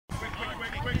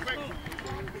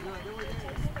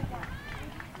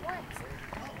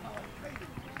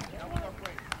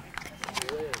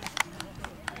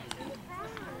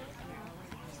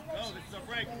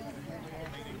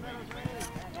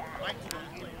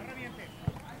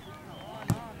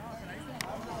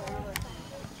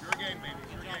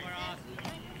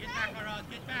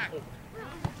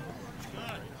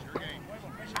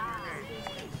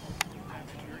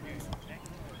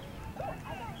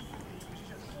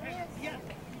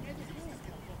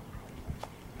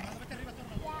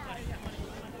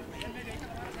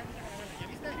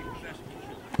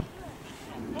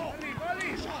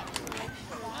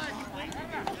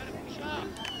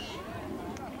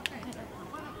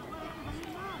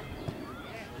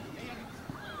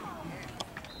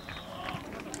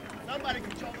Somebody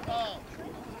control the ball.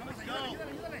 Let's go.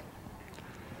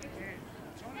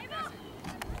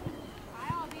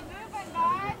 I'll be moving,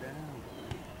 guys.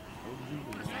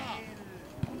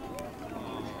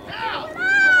 Now.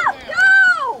 Go!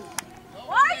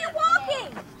 Why are you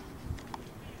walking?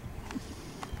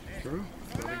 True.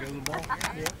 Gotta go to the ball.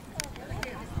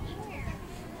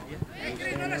 Hey,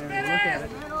 Chris, no lo Look esperes. at it.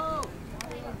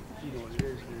 You know what it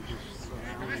is? They're just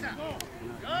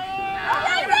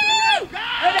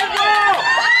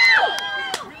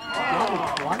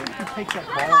why didn't you take that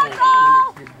ball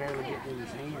when it's barely getting in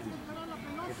his hand?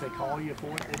 If they call you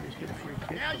for it, they just get a free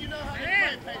kick. Now you know how to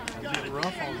play, Peyton. You got Get it.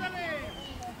 rough on them.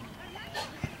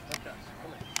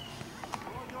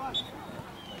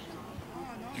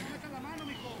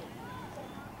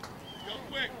 Go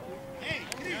quick. Hey,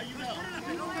 now you know.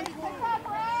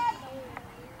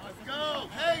 Let's go.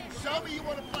 Hey, show me you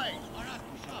want to play.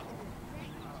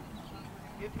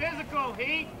 Get physical,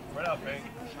 Heat. Right up, Peyton.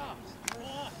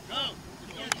 Go.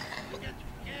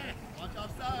 Watch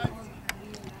offsides.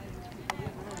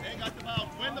 They got the ball.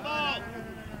 Win the ball.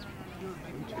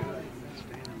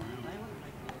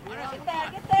 Get there,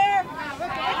 get there! Get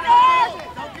there!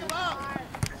 Don't give up.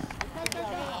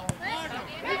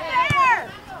 Get there!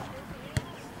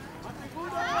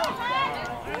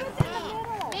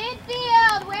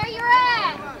 Midfield, where you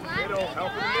at? Middle.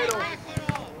 Help in the middle.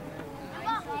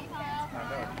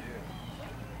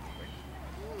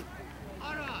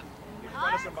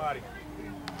 Run to somebody.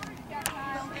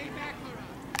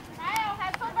 Kyle,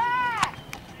 hustle back!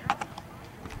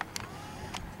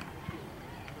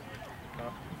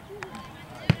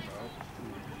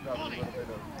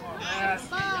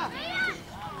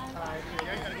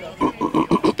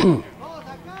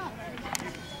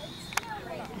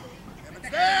 It's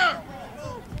there.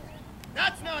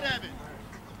 That's not Evan.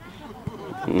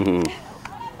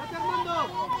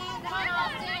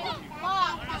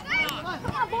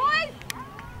 Come on, boys!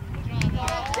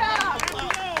 Good job!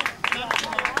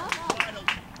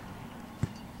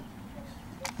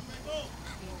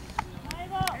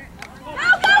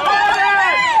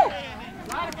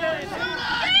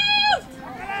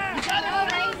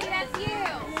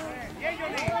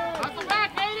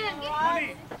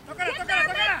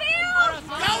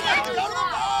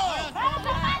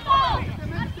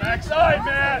 Backside,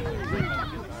 man.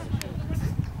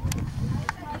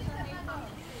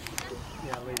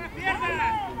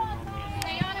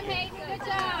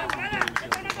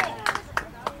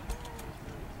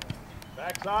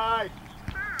 Backside.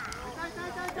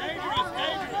 Dangerous,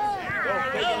 dangerous. Go,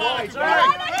 take it wide.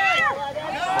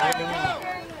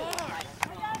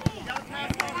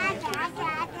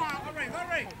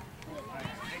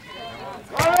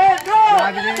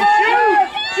 Drive it in. Shoot!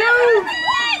 Shoot!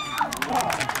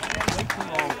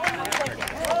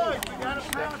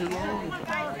 Step too long.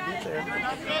 Get there.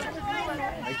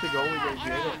 Make the goalie go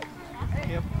get it.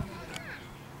 Yep.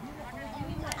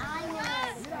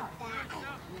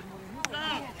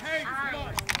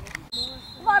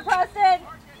 Come on, Preston!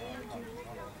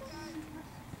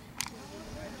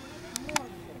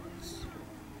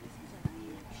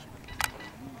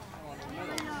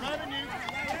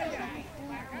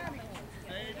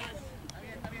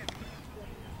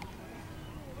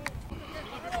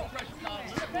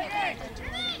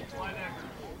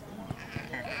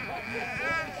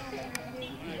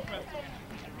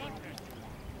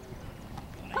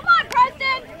 Come on,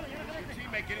 Preston!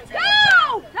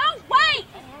 Go! Don't wait!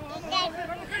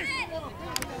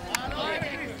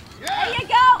 There you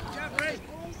go!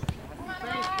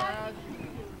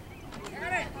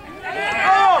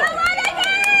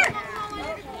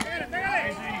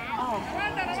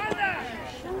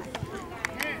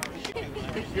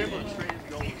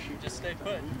 Just stay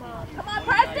put. Come on,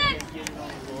 Preston!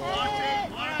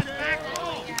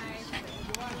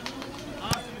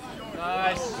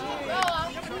 Nice. Come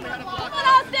on,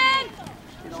 Austin!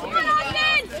 Come on,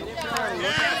 Austin!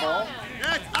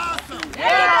 That's awesome.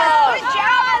 Yeah! Good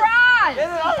job, Rod! Hit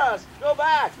it on us. Go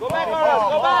back. Go back on us.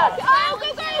 Go back. Go!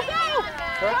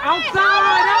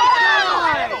 Outside.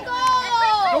 Outside. Go!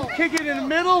 Don't kick it in the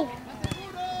middle.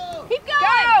 Keep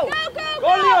going! Go! Go,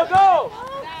 Leo.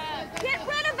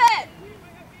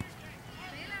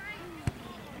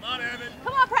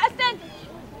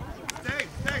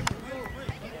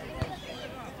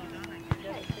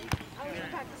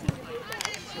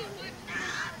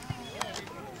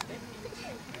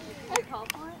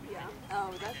 Oh,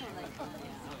 that's not like.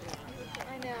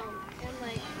 I know. And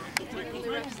like, the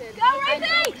ref said, Go,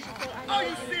 Randy! Are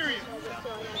you serious?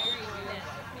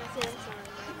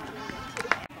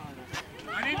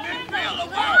 I need midfield.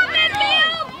 Come on,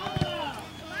 midfield!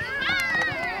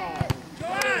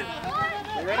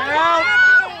 Get out!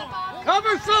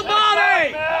 Cover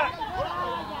somebody!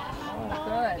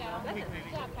 Good.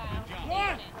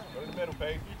 Go to the middle,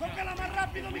 Paige.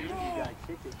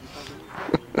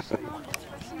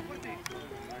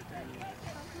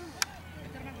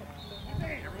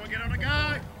 Everyone get on a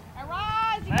guy.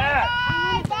 Arise! You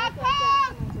rise! Back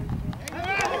up!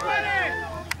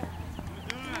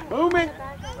 Moving!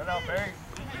 Right out, Paige.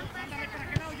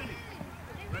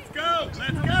 Let's go! Let's go!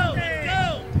 Let's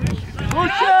go!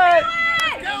 Push it!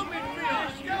 Let's go, midfield!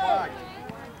 Let's go!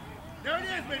 There it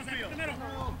is, midfield!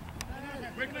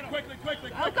 Quickly, quickly, quickly,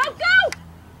 Go, quickly! go, go!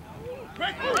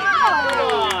 Quickly! Go!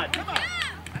 Come on!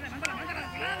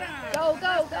 Go,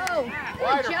 go, go!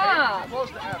 Good job! Close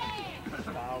to F. Go!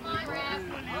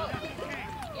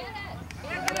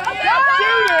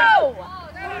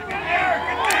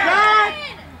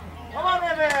 Come on,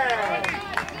 Evan!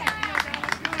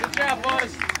 Good job,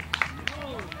 boys.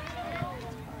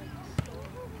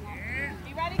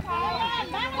 You ready, Carl?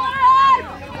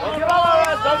 Don't give up,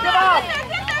 Russ. Don't give up.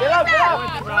 Get up, get up.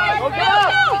 Don't give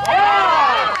up.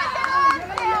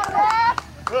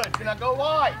 Good. Can I go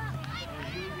wide?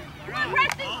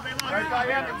 Preston! Right by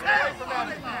him. Stay away from them.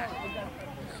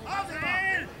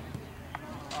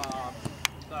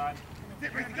 Sorry.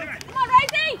 Come on,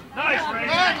 Racy! Nice, Ray.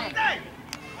 Stay.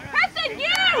 Preston, you!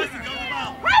 Preston, go to the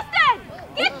ball. Preston!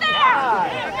 Get there!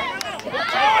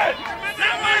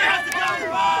 That way has to go to the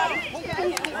ball.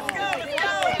 Let's go.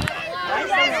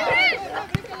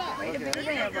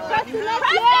 Preston!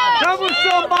 Cover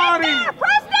somebody!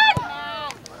 Preston!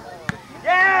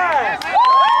 Yes!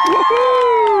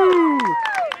 Woo!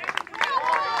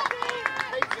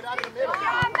 Get out of the middle. Come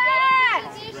on, Matt!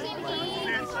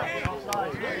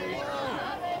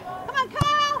 Come on,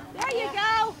 Kyle! There you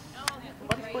go!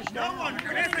 No one.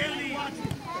 You're going to stay watching.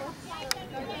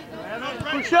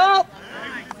 Push up!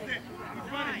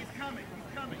 He's running. He's coming.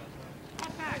 He's coming.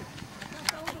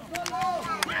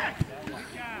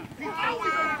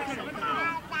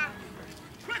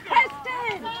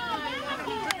 Preston!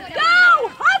 Go!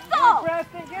 Hustle!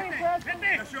 Preston, get him, Preston.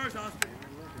 That's yours, Austin.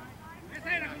 There you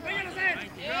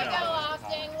go,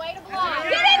 Austin. Way to block.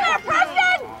 Get in there,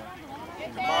 Preston!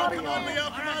 Come on, Leo.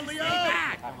 Come on, Leo.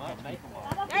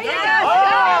 There you go!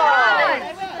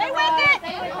 Stay with it!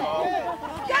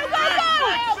 Go, go, go!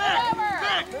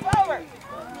 Move over!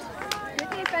 Good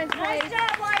defense, Nice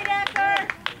job, Whiteacre!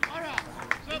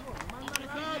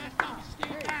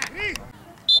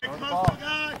 Close to the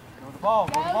guy. Go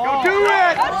do Go it!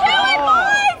 shoot it,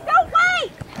 boys! Don't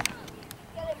wait!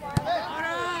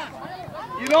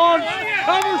 Get on!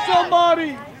 Cover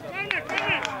somebody!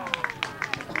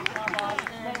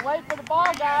 Wait for the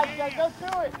ball, guys. You gotta go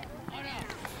through it.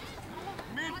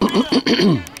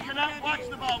 Midfield. Cannot watch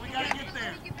the ball. We got to get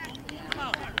there. Come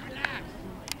on.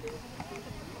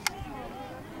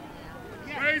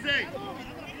 Crazy.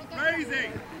 Crazy.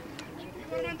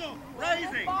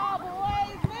 Crazy. Ball,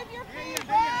 boys! Move your feet,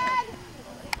 bud!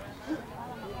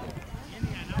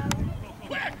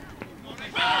 Quick.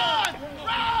 Run.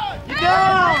 Run. Get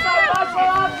down!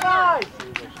 Outside!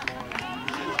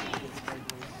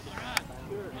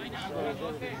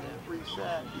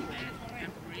 Reset.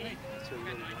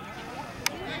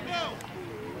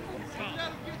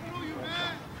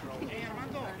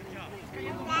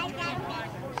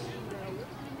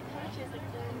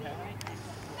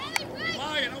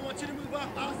 Lion, I want you to move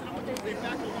up. Austin, I want you to stay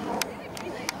back a little.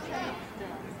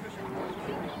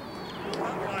 Up,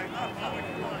 Lion, up. I want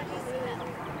you to line.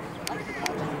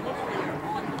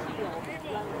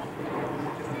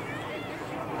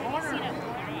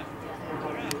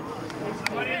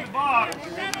 Somebody in the box.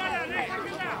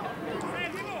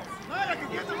 Lion, I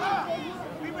can get the ball.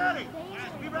 Be ready.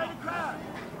 Be ready to cry.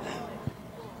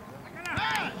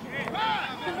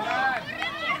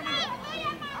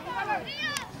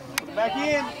 Back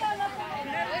in.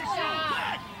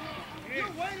 You're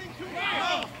waiting too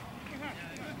long.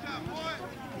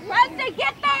 Preston,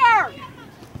 get there!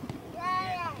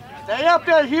 Stay up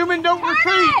there, human. Don't Turn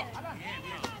retreat. it!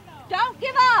 Don't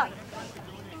give up!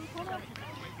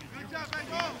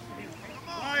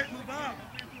 Lion, move up.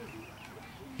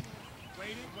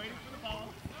 Waiting for the ball.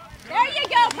 There you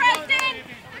go, Preston!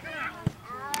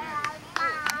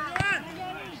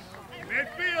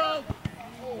 Midfield.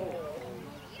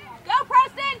 Go,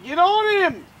 Preston! Get on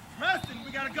him. Preston,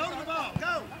 we got to go to the ball.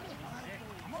 Go.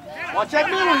 Watch that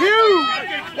middle, Hugh.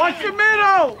 Watch the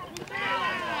middle.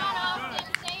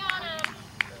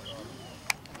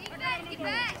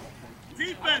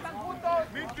 Defense.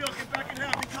 Midfield, get back in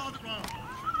half. He called it wrong.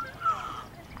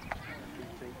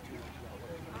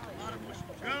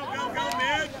 Go,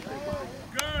 mid.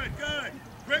 Good.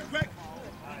 Quick. Good.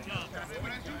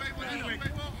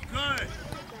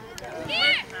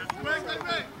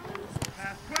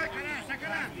 Pass quick.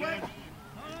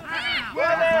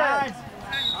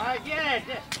 All right, get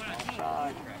it.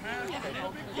 Offside.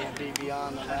 Can't be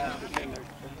beyond the last defender.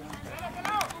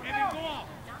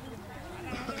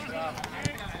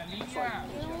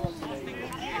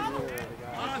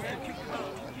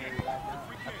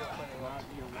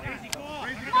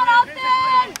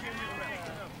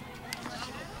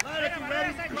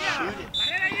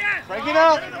 Break it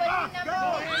up.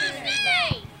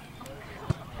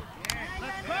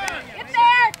 Get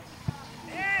there!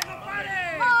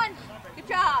 Come on! Good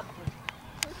job!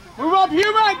 Move up,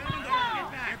 human.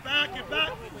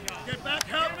 Get back,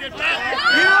 help, get back.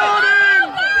 Get on him.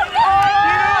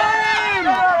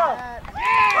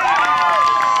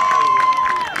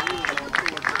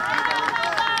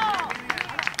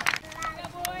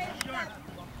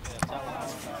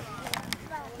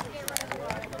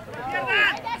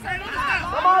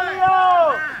 Come on, Leo.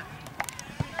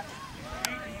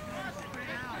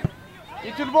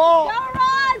 Get to the ball. Go,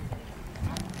 Roz!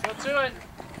 Go to it.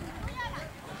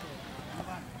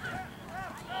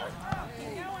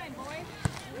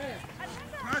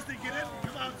 Preston, get in.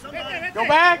 Come on, somebody. Go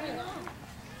back. That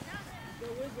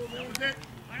was it.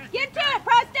 Get to it,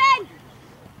 Preston!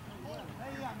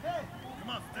 Come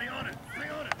on, stay on it. Thank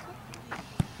you,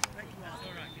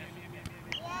 Austin.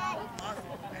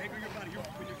 Angle your body.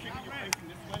 When you're kicking, you're facing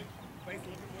this way. Face a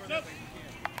little bit more that way if you can.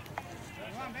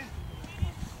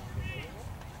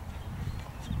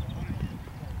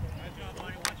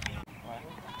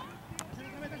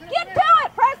 Get to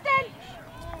it, Preston!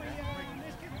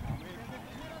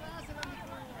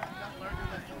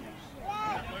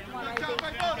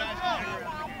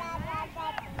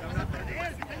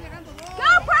 Go,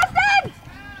 Preston!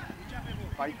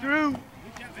 Fight through.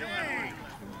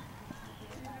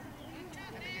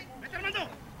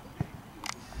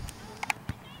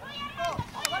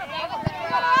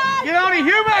 Get on it,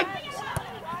 human.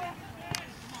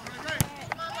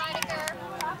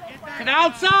 And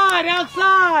outside.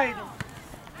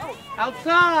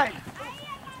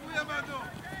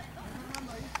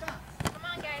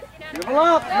 Dribble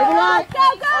up. Go,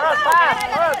 go! Pass.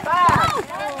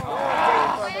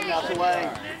 Out the way.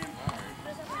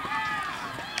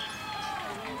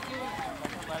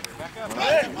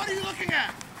 Preston, what are you looking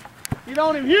at? Get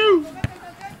on him, Hugh. Come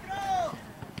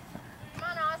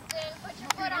on, Austin. Put your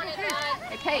foot on it, bud.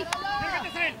 Hey, Kate.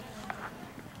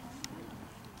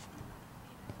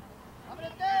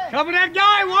 Cover that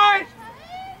guy, White.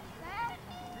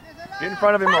 Get in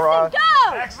front of him, Mirage. Preston,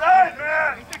 go! Backside,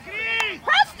 man.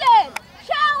 Preston!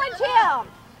 Challenge him!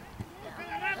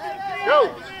 Go.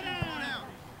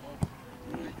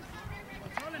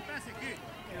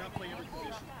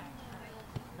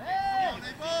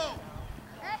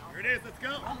 Here it is, let's go.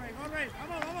 Go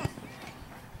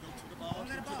to the ball.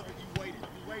 You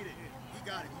waited. You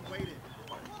got it, you waited.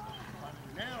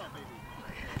 Now, baby.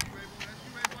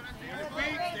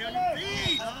 Stay on your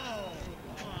feet. Oh.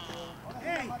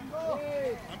 Hey. I'm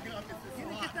good.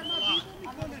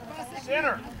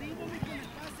 Center.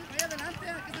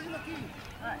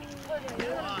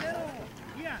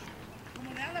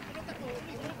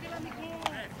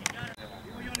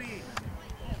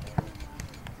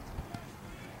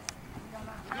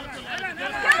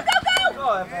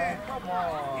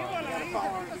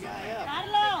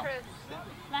 Carlos,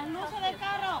 las luces del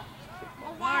carro.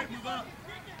 Wide, move up.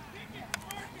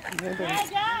 Ve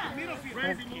allá.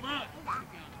 Crazy, move up.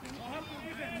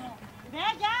 Ve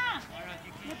allá.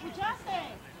 ¿Me escuchaste?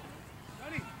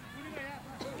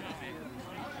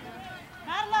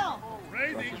 Carlos,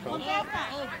 Crazy. contesta.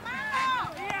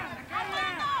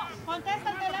 Contesta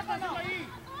el teléfono.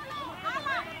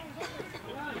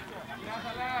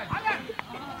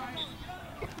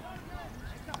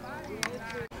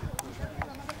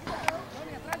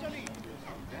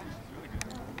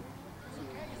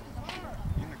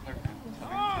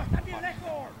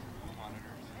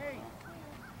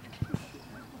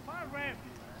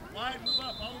 Wide, move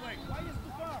up, all the way.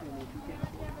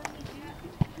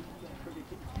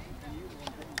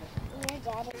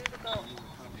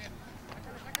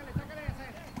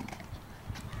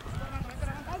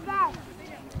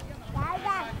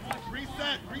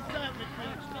 Reset, midfield.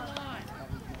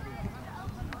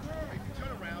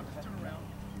 Turn around.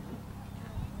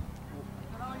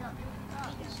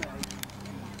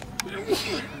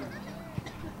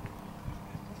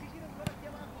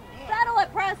 Settle it,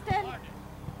 Preston.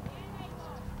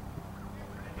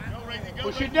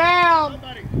 Push it down.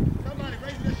 Somebody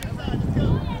raise it up your side. Let's go.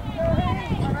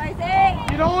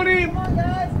 Get on him.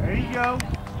 There you go.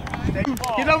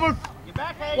 Get over.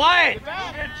 Wyatt.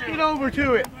 Get over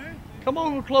to it. Come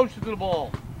over closer to the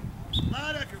ball.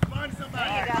 Linebacker, find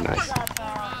somebody.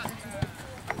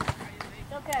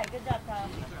 Okay, good job, Tom.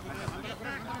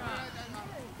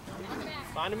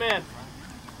 Find a man.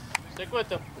 Stick with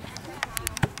him.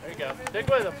 There you go. Stick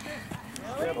with him.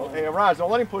 Hey, Rise,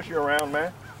 don't let him push you around,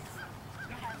 man.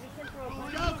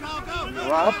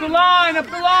 Go. Up the line, up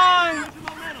the line.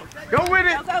 Go with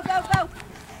it. Go.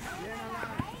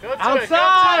 Go to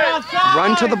Outside, it. outside.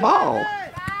 Run to the ball.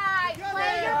 Guys,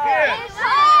 play your Good.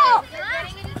 ball. You're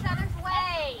getting in each other's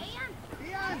way.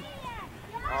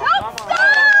 Don't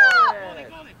stop!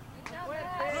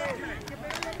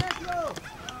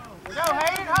 Go,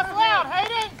 Hayden. Hustle out,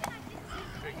 Hayden.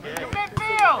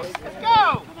 Midfield. Let's go.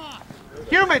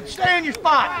 Human, stay in your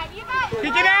spot.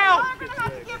 Kick it out.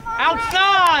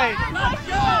 Outside.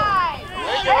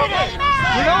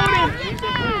 Get on him.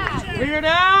 Clear it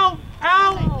out.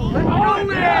 Out. Let's go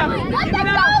there. Let them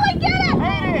go and get it.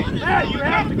 Hayden, you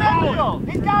have to go.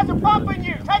 These guys are pumping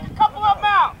you. Take a couple of them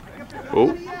out.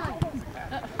 Oh. Get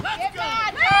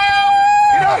back.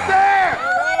 Get up there.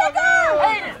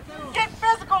 Hayden, get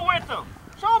physical with them.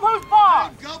 Show them who's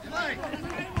boss. Go play.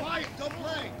 Wyatt, go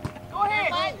play. Go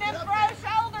ahead. Letting them throw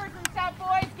shoulders and stuff,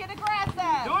 boys. Get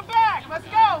aggressive. Do it back. Let's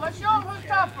go. Let's show them who's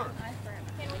tougher.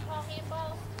 Can we call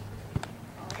handball?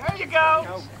 There you go.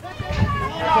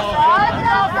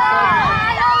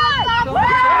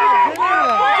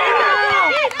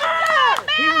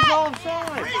 He was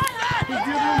offside. He's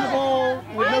dribbling the ball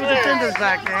with no defenders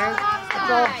back there. It's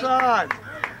offside.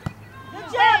 Good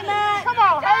job, man. Come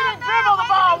on, Hayden, dribble the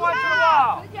ball once in a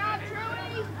while. Good job,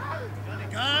 Trudy.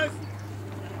 Guys,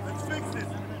 let's fix this.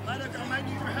 Linebacker, I might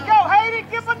need your help. Go, Hayden,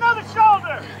 give him another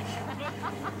shoulder.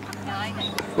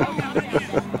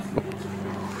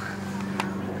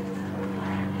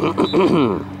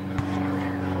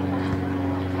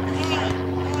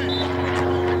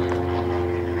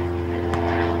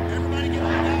 Everybody get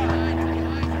on the line.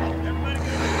 Everybody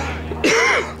get on the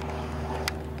line.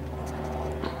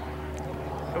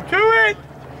 Go to it.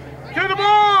 To the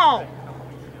ball.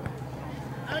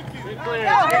 Thank you. Get clear.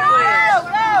 Get clear.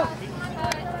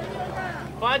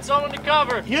 Find someone to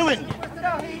cover. Human, do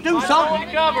Find someone to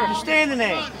something. cover. You're standing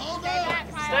there. Hold on.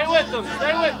 Stay with them.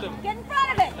 Stay with them. Get in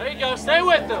front of it. There you go. Stay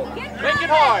with them. Make it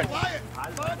hard. Wyatt,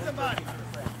 find somebody.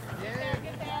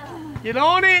 Get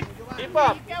on it. Keep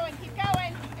up. Keep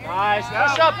going. Nice.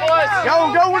 Push up, boys.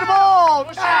 Go with the ball.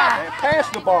 And pass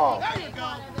the ball. There you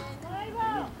go.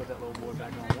 Put that little boy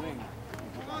back on wing.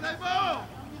 Come on, that ball.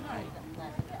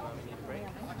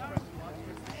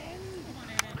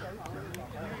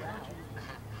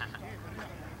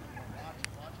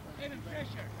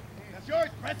 That's yours,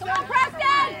 Preston. Come on,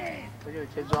 Preston. Look at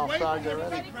the kids offside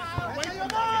already. Wait,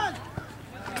 come on.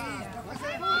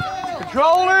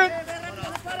 Control it.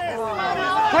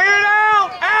 Clear it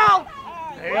out. Out.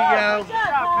 There you go.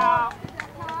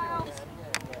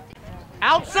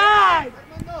 Outside.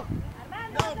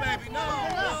 No, baby, no.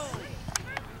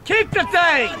 Kick the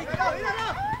thing.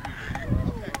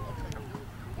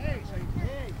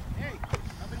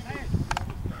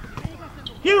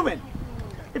 Human,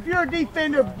 if you're a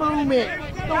defender, boom it.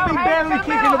 Don't be barely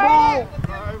kicking the ball.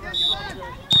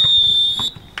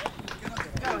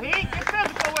 Go, Heat. Get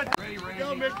physical with them. Go,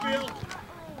 midfield.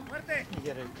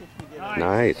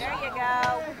 Nice. There you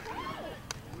go.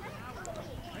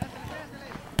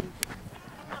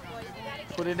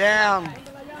 Put it down.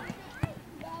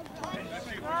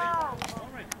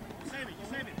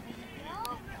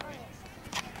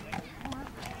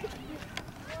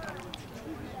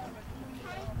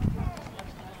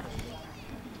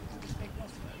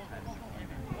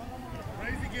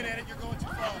 Crazy, get at it. You're going too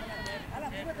far.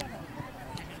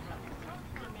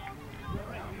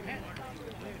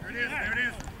 There it is. There it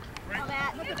is. Great.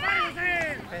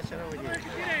 Pass it over here.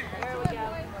 There we go.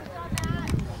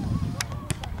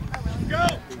 Go.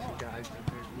 Guys,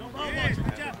 No ball watching.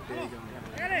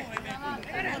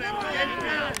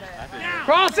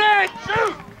 cross it.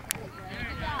 Shoot.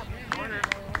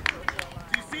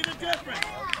 Do you see the difference?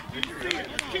 Do you see it?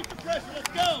 Let's keep the pressure. Let's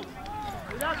go.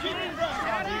 Keep the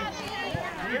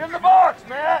pressure. Get in the box,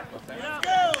 Matt. Let's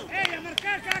go.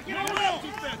 Move up,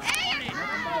 defense.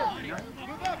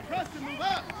 Move up, Preston, move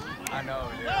up. I know,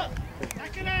 Move up.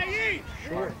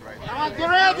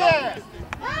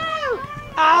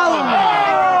 Oh.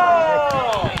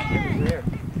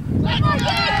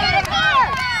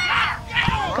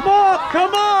 Come on,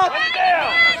 come on. Put it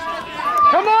down.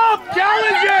 Come on,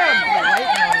 challenge him.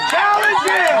 Challenge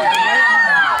him.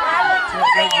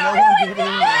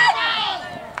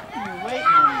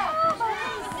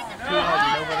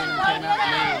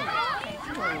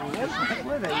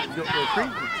 Well, they go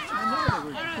retreating.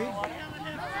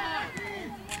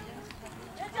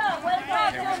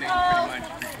 Everything pretty much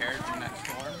prepared from that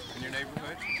storm in your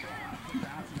neighborhood?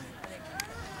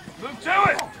 Move to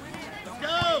it! Let's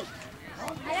go!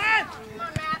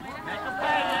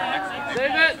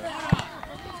 Save it.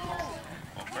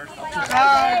 Well, first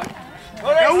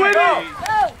Go with it.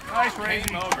 Nice, came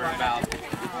Razy. over about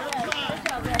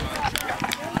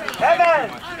Evan,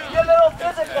 get a little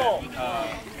physical.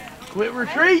 Quit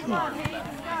retreating.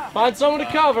 Find someone to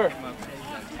cover. Number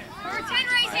 10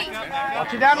 racing.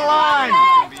 Watch it down the line.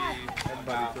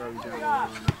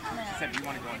 said you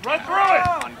want to go in Run through it.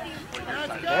 on your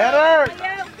side. Header.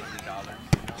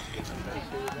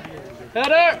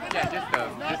 Header. Yeah, just the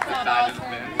side of the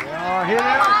fence. Oh, hit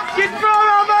it. Get in front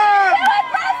of him.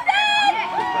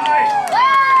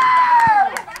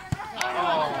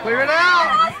 Clear it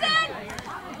out.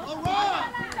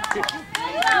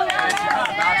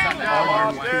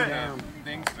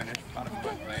 Things finished about a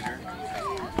foot later.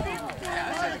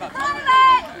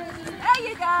 There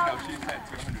you go. No, she said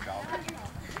 $200.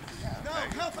 No,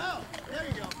 help out. There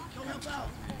you go. Go help out.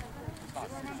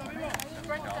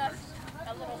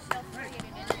 A little self-created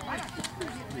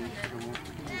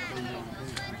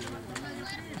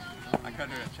I cut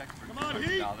her a check for Come on, $200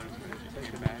 Heath. when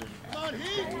she came back. Come on,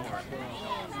 Heath.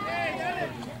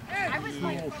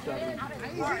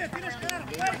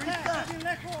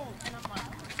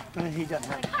 He doesn't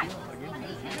have to feel like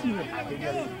it.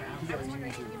 He got to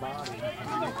use his body.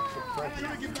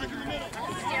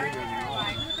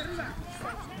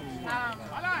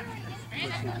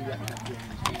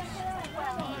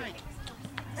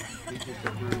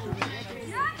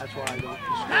 That's why I don't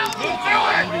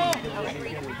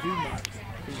discourage him. He's going to do much.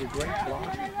 He's a great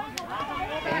blocker.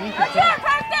 And he can hit.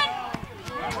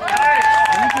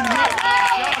 And he can hit.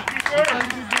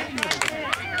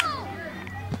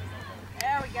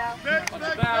 There we go.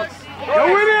 Go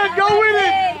with it! Go with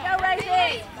it! Go,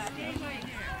 Razy.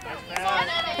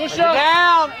 Push up!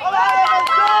 Down!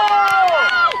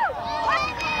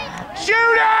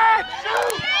 Shoot it!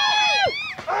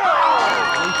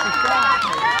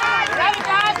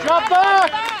 Drop back!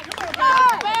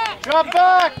 Drop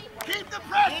back! Keep the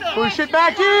pressure. Push it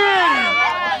back in!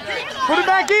 Put it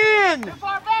back in!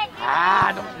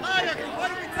 Ah, don't. What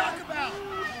do we talk about?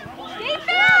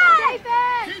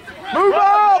 Move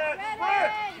up!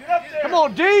 Get up there. Come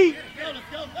on, D! Let's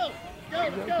go.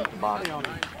 Get the body on it.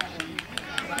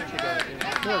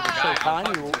 It's so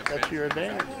tiny, that's your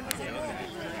advantage.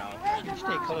 You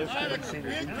stay close to it. See the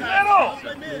Middle.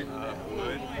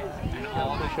 Wood and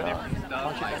all this different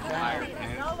stuff like wire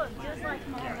pins.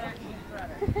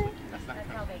 That's not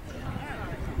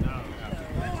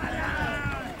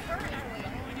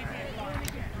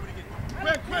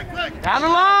Quick. Down the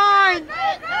line!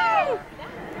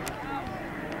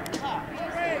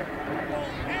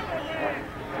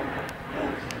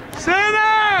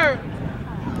 Center!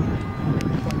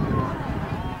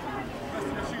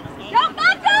 Go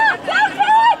back up! Go to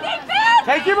it! Defense!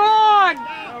 Take him on! Go,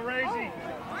 Razy.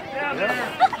 Down there.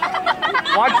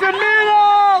 Watch the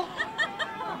middle!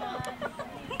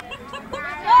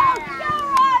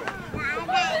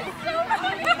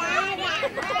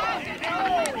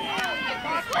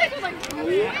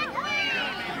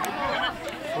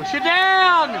 Push it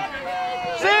down!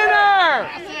 Center!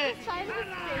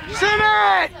 Center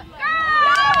it!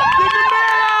 Get the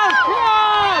middle!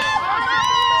 Cross!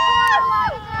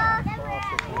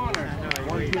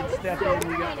 One kid step in,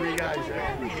 we got 3 guys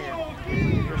there.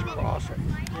 Just cross it.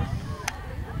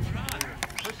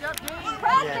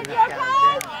 Preston, your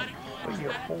time! Put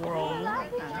your 4 on 1.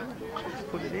 Just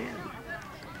put it in.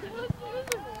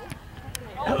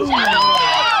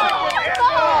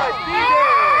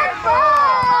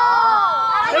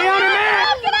 Stay on him, man!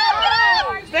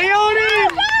 Stay on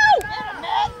him!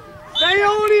 Stay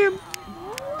on him!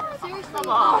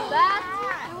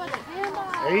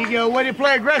 There you go. Way to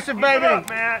play aggressive, baby. Get up,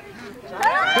 Matt.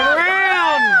 Turn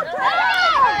around!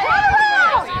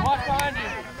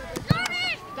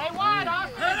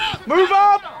 Move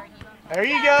up! There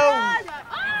you go.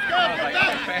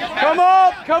 Come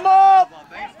up! Come up!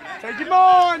 Take him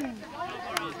on!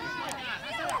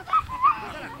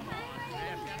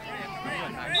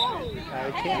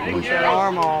 I can't push that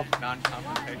arm off.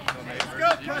 non-confrontational neighbor. Go,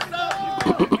 press up.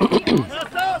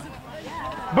 Press up.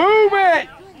 Boom it!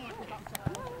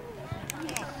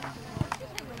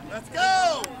 Let's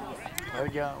go. There we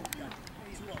go.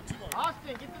 Austin,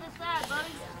 get to this side,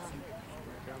 buddy.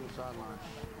 Down the sideline.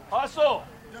 Hustle.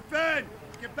 Defend.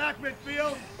 Get back,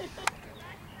 midfield.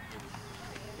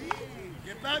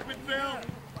 Get back, midfield.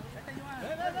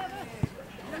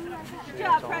 Good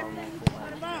job, Preston.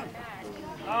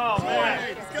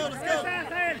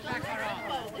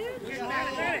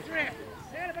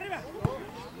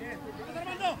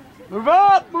 Move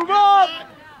up, move up.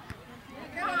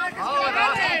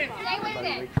 Stay with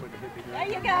it. There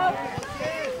you go.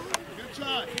 Good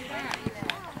shot.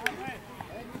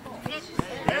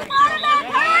 Come on, now,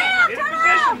 Kyle. Get in Come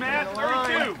position, on. man.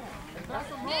 32.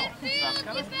 Midfield,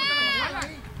 get back.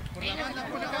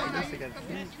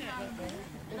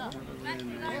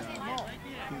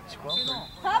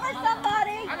 Cover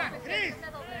somebody.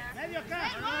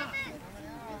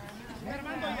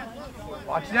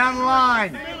 Watch down the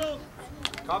line.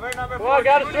 Cover number 14. Come on,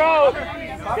 gotta throw.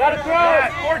 Gotta throw.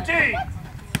 14.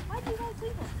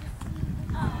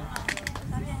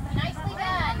 Nicely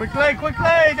done. Quickly,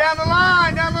 quickly. Down the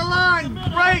line.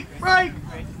 Break, break.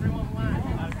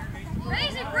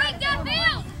 Raise it, break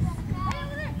downfield.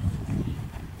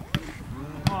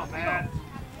 Come on, man.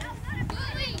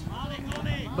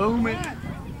 Boom it.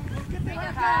 Good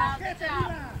job. Good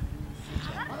job.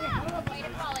 Way to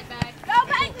call it back. Go,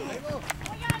 Peyton.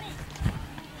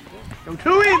 Go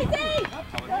to him. Go, man,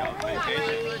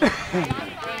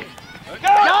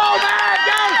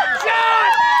 go.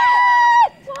 Shot.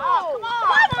 Oh, come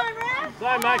on, man.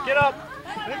 Slide, Matt, get up.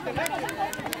 Come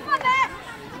on, Matt.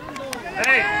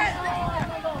 Hey,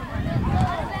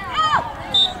 Go.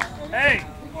 hey.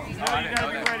 You gotta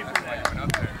be ready for that.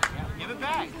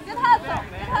 Good hustle.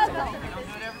 Good hustle.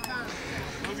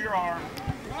 Move your arm.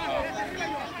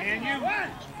 Can you?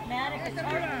 Matt, it's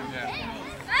hard.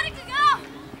 Ready to go.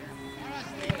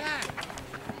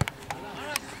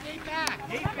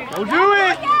 Go do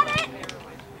it. Get it.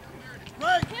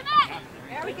 Break. Come back.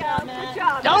 There we go. Good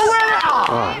job. Go with it.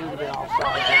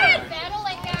 Battle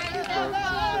it, guys. Go, go.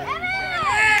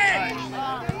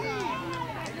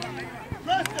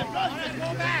 Preston, go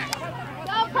back.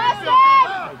 Go, Preston.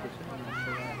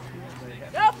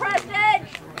 Go, Preston.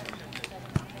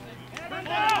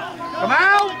 Come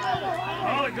out.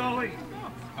 Goalie, goalie.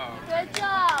 Good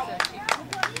job.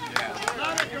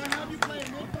 Louder, can I have you play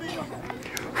midfield?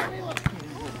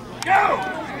 Go!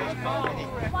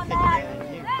 Come on, Matt.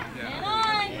 And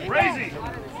on. Crazy.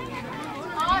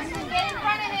 Austin, get in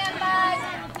front of him, bud.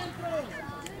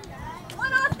 Come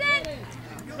on, Austin.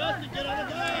 Preston, get on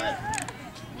the guys.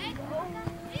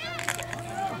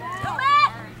 Go, Matt.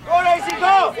 Go, Lacey,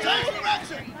 go! Change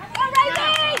direction. Go,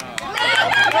 Razy.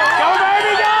 Go,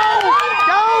 baby, go.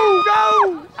 Go, go.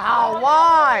 Ow,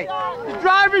 why? The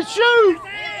driver shoot.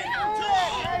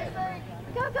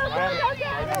 Go, go, go, go,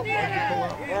 go.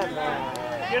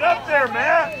 Get up there,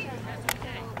 Matt.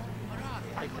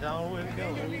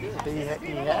 He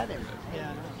had him.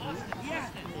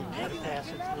 Pass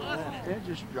it to the left. They're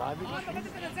just driving.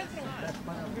 That's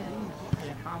my opinion.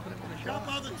 Confident with the shot. Jump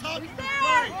on the top.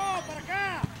 Play.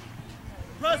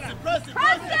 Preston, Preston, Preston!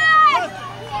 Preston.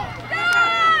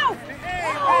 No!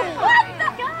 Oh, what the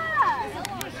God?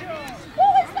 Who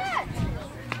is that?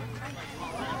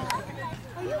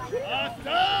 Are you kidding?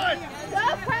 Austin. Go,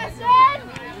 Preston!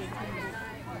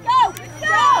 Go!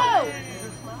 Go!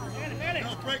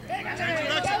 Go, break. Change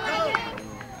direction, go.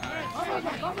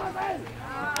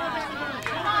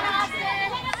 Come on, Austin.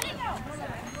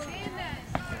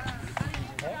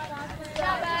 Good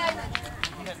job, bud.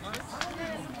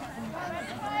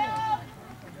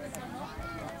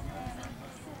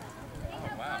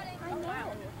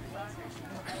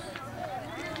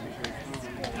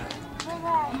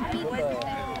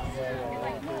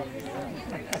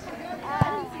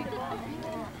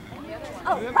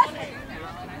 Oh, Preston!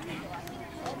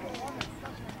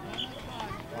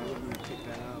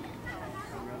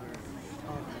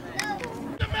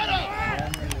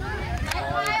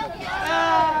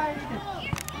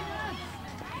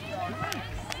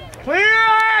 Clear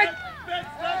it.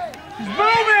 He's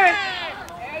moving.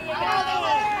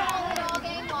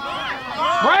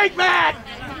 Break, Matt.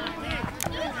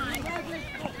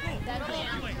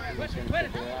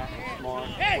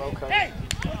 Hey!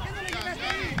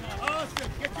 Austin,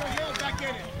 get your heel back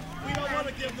in it. We don't want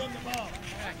to give them the ball.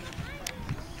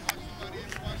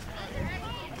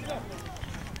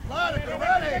 Louder, be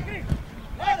ready.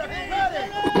 Louder, be ready.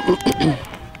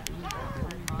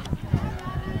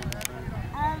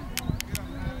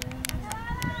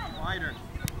 Wider.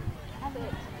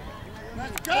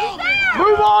 Let's go.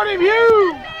 Move on him,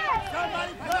 Hugh.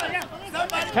 Somebody press.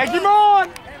 Somebody Take him press. on.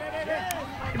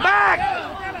 Get back.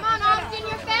 Come on, Austin,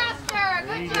 you're faster.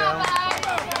 Good job, bud.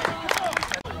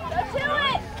 Go to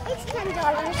it! It's $10.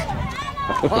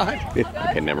 What?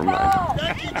 Okay, never mind.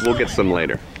 We'll get some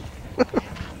later.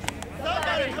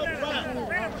 Somebody come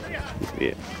press.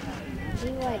 Yeah. We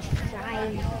like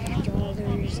 $5.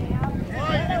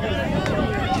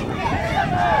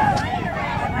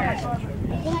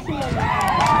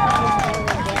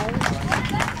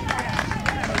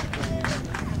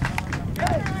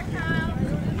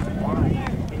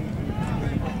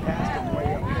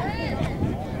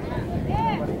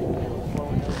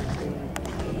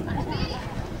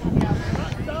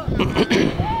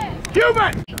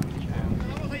 human!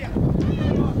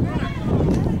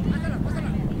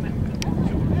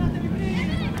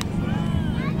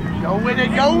 Go with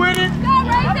it, go with it! Go,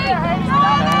 Rosie!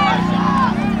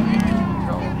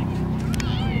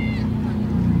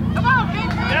 Come on,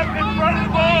 Vincent! Step in front of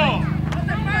the ball.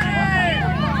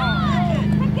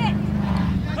 Pick it!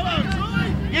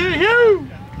 Get it, Hugh!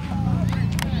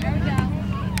 There we go.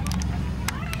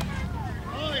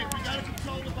 Oh, we gotta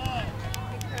control the ball.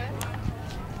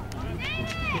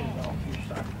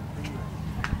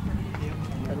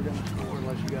 Never gonna score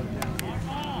unless you got it down.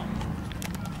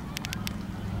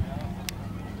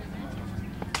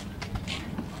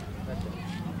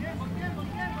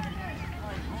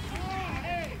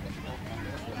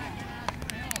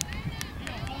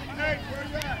 Hey, where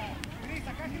you at?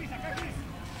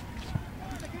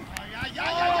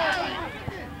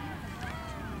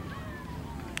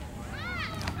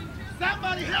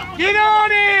 Somebody help him! Get on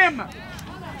him!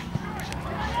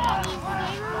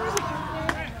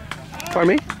 Pardon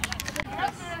me?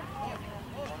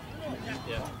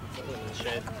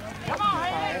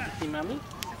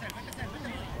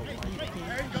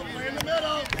 Hey, go play in the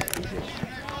middle.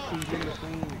 He's in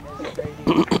between.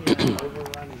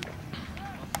 Overrunning.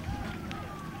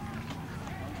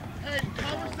 Hey,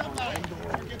 cover somebody.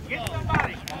 Get the ball.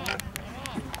 Somebody.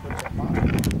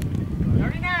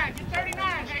 39. Get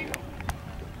 39, Hayden.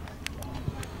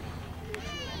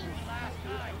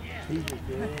 He's a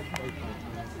good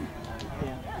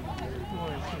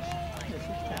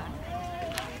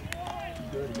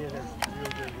good hitter,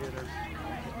 real good hitter,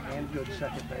 and good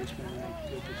second baseman, and makes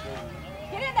good decisions.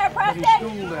 Get in there, But he's Preston!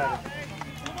 schooled at it.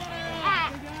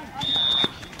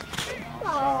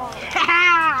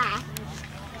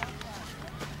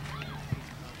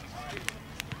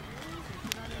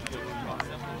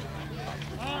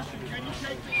 Austin, can you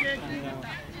take the kick?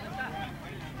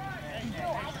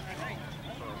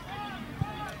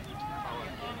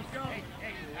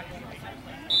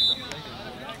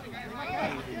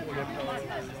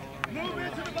 Move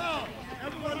into the ball.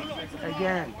 Everybody move into the ball.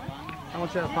 Again, I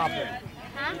want you to pop it.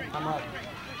 I'm up.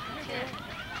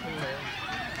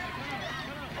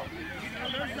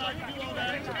 On their side, you do all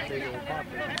that. Big old pop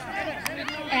it.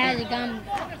 As a gum.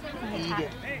 Eat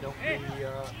it. Don't be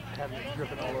having it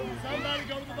dripping all over. Somebody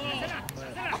go to the ball.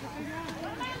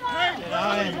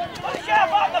 Put the cap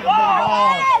on the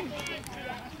ball.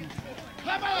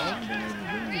 Come on.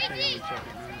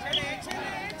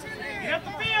 Get up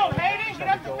the field, Hayden. Get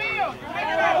up the field. Make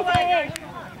it out, Hayden.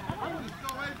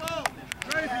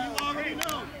 Crazy, you already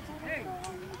know.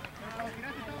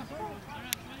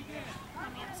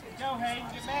 Go, Hayden.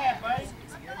 Get mad, buddy.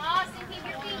 Austin, keep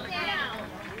your feet down.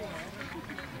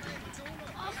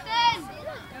 Austin!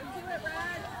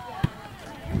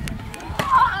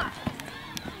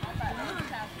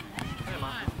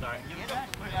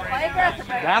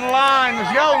 Down the line,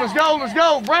 let's go, let's go, let's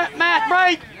go. Matt,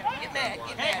 break.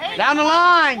 Down the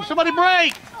line, somebody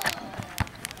break.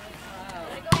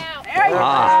 There you go!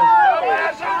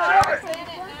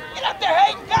 Get up there,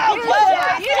 Hayden. Go. Play.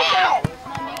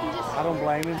 I don't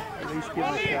blame him. At least give it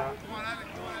a shot.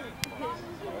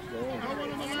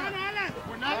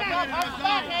 We're not playing in the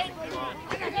zone.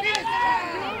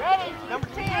 Ready? Number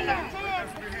 10.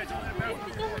 Number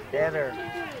 10. Better.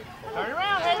 Turn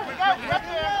around, Hayden. Go. Get up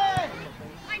there.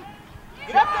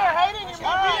 Get up there, Hayden. You're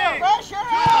under pressure.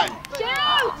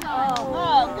 Shoot!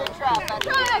 Oh, good try,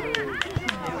 buddy.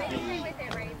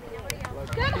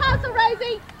 Good hustle,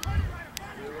 Rosie!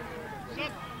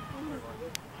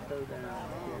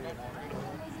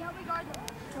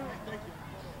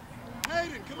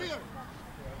 Hayden, come here.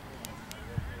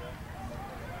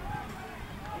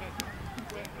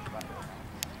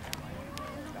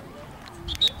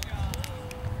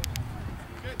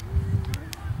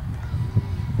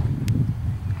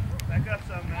 Back up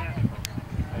some, man.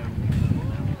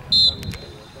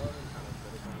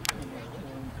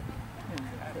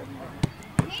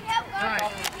 Need help,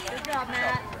 guys? Good job,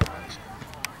 Matt.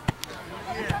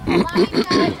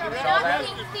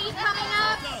 Feet coming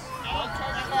up.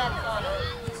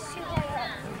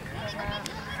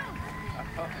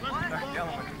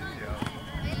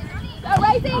 Go,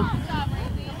 Rosie!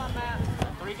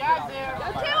 3 guys there. Go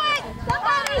to it!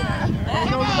 Somebody!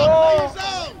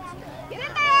 Get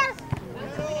in there!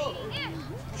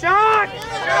 Shot!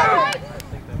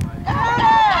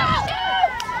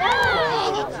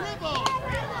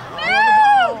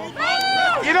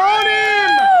 Get on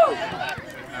him!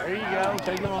 There you go.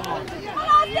 Take it on.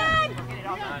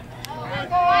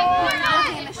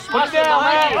 Put it down,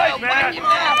 man. Right, man. Good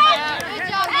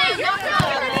job, Hey, you're down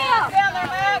there! Down there,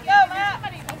 Matt. Go, Matt.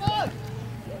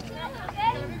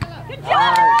 Good job!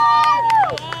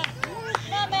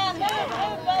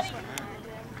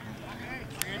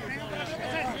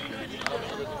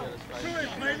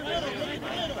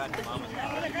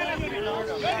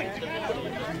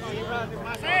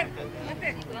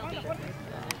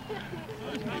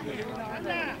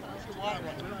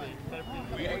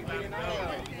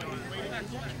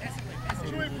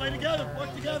 Play together,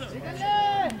 work together.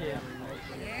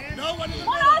 No one in the Come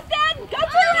on, middle. Austin! Go to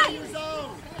it!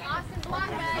 Austin, block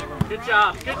back. Good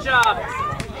job, good job.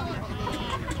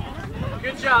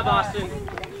 Good job, Austin.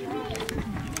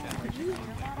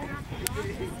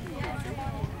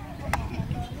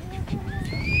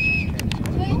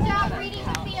 Good job reading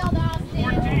the field, Austin.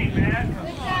 14, man.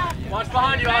 Good job. Watch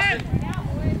behind you, Austin.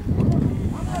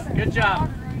 Good job.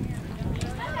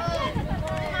 Come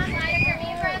on, Ryder, be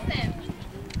aggressive.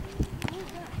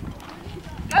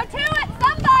 Go to it,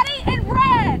 somebody in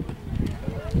red!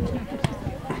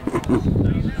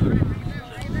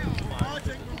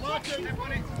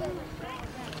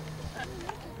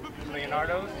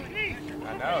 Leonardo's? I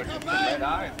know, she's got red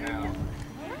eyes now.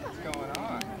 What's going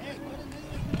on?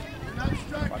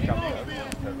 Watch out for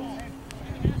those turtles.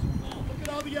 Look at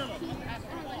all the yellow.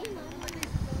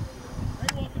 They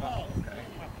want the ball.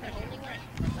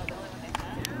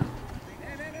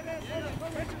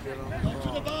 Go to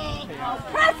the ball.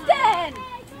 Preston!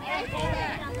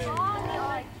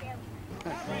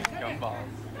 Gumballs.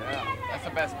 Yeah, that's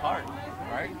the best part,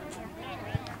 right?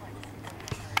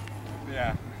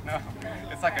 Yeah, no,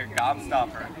 it's like a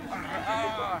gobstopper.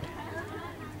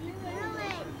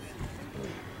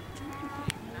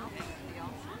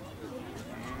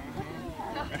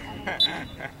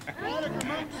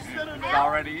 It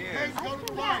already is. Go to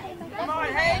the right. Come on,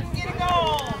 Hayden, get a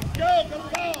goal. Go to the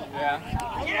ball. Yeah.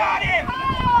 Get on him.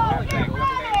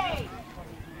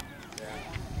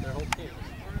 Their whole team.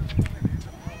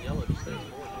 Yellow just stays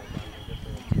forward.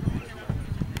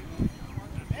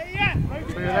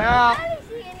 Clear it out.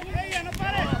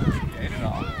 Get it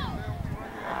all.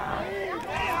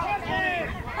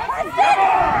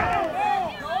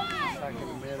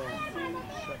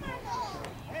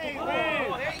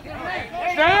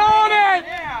 Stay on it!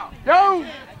 Go!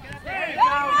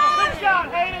 Good shot,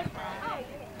 Hayden.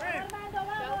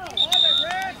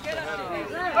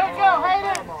 Let's go,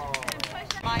 Hayden.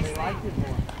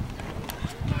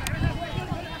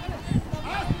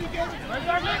 Where's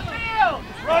our midfield?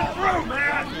 Run through,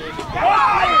 man!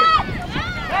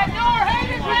 That door,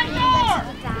 Hayden, that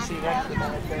door. See, that's the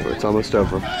benefit. It's almost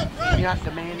over. You're not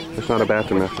demanding. There's not a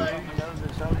bathroom after. Those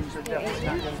Zodies are definitely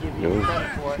not going to give you No.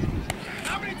 credit for it.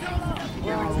 Go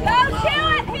to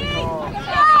it, Heath! Go!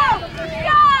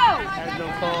 Go! Has no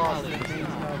cause.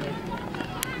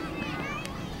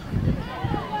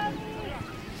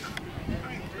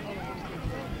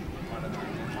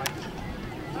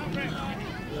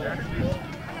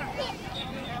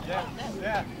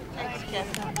 Yeah.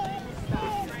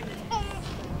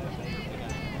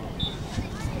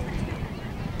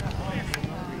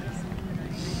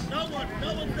 No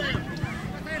one's there.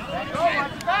 Go,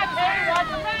 watch your back, Hayden, watch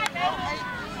your back.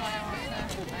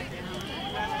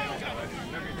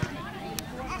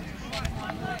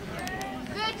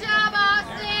 Good job,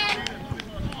 Austin.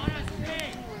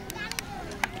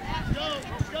 Go.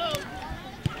 Go.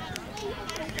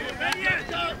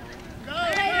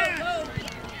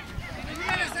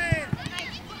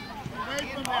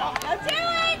 Go to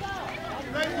it!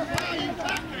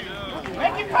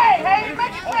 Make it pay, Hayden,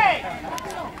 make it pay.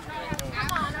 Come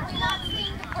on, are we not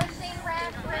seeing the pushing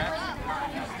red, really?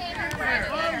 You're standing red.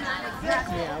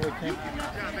 Yeah, I would think.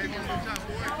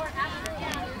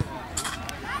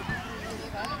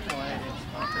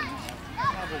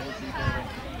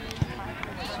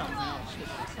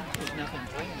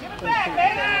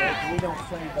 We don't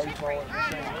play baseball at the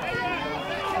same time.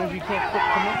 Because you can't put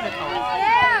commitment on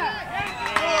it.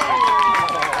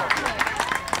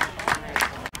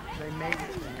 They made it.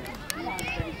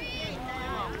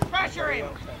 Pressure him.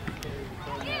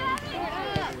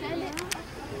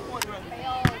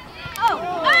 Oh!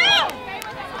 Oh!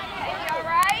 All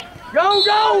right? Go,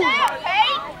 go!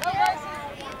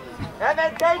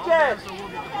 Advantageous.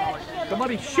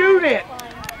 Somebody shoot it!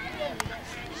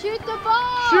 Shoot the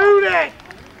ball! Shoot it!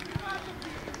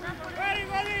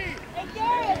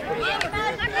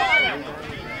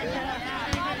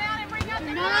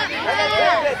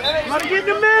 Let it get in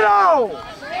the middle!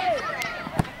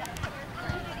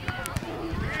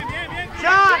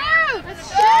 Shot!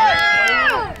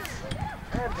 Shoot!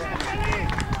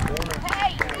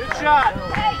 Good shot!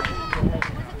 Hey! Was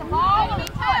it the ball? Let me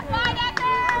tell it. Find out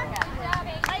there! Let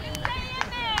it stay in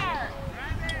there!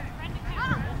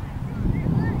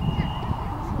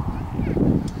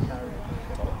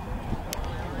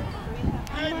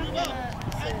 Hey, move up.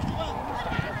 Hey, move up.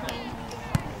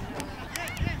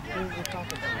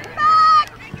 Back!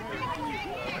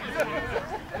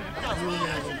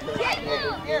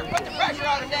 Here, put the pressure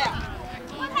on him now.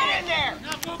 Get in there.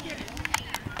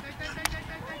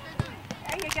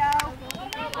 There you go.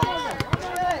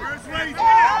 First race. Go!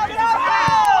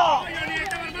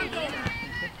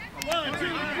 One, two,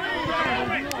 three.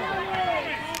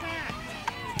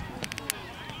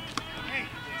 Hey.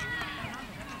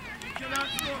 Get out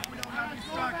short. We don't have to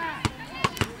strike it.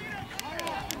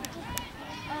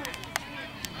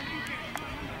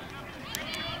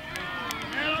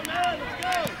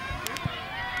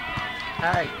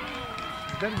 Hey,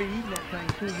 you better be eating that thing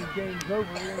as soon as the game's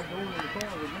over. We're going to go into the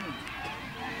car with me.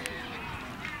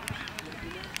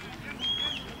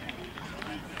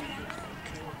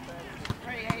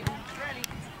 Ready, Hayden. Ready.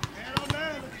 Man on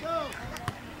man, let's go.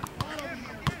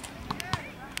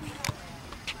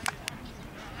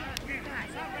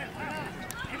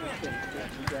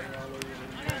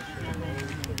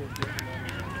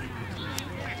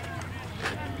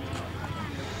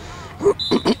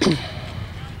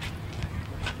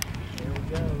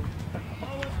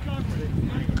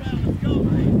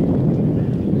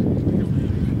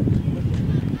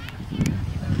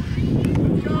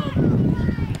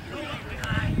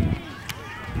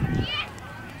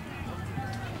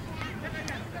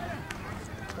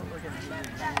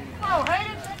 Oh,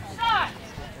 Hayden, shot.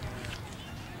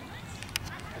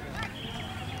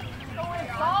 Go in,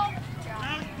 Saul.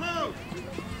 Out post.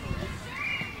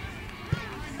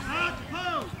 Out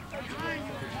post.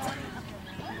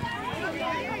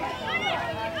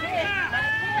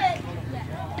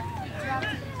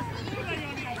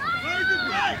 Where's the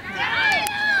play?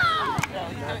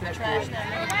 The trash now.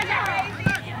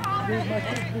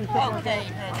 Okay.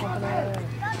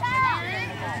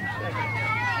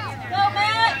 Go,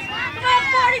 Matt! Come on,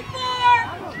 44!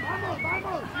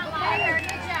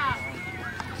 Good job.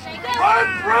 Run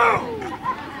through!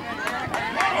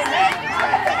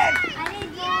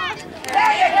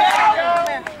 There you go.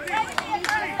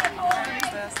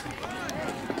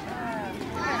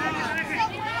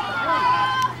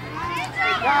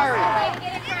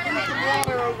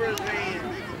 Water over his hands.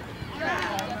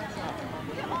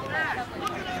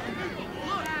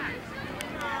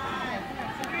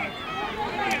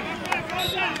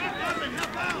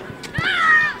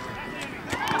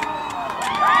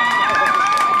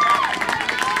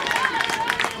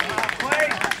 Play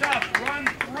tough, run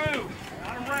through,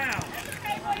 not around.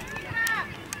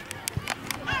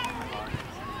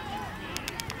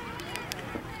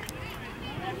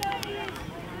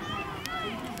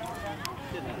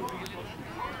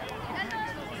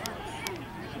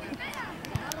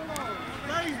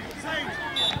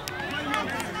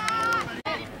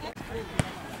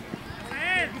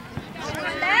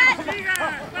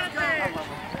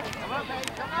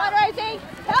 Come on, Rosie!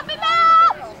 Help him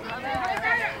out!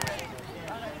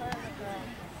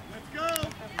 Let's go.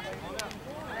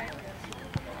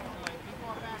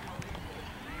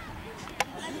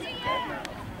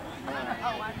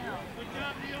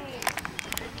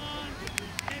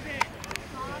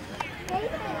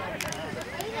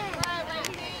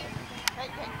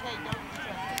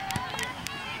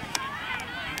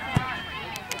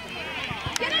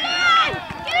 Get it in!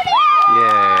 Get it in!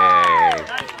 Yay.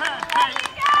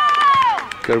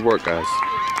 Good work, guys.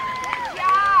 Good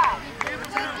job! Good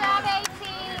job, 18.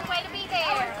 Way to be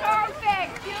there.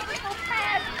 Perfect! Beautiful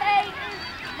pass, Peyton.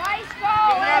 Nice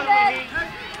goal, Evan.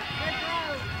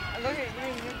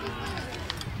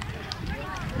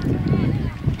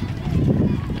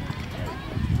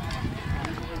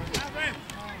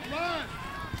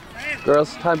 Girls,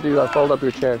 time to fold up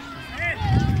your chairs.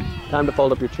 Time to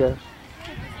fold up your chairs.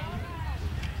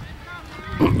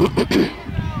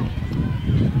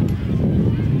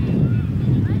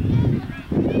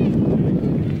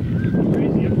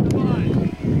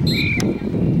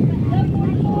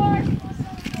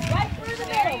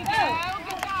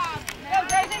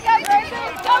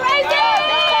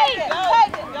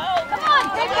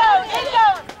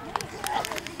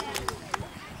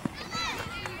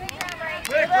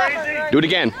 Do it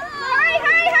again.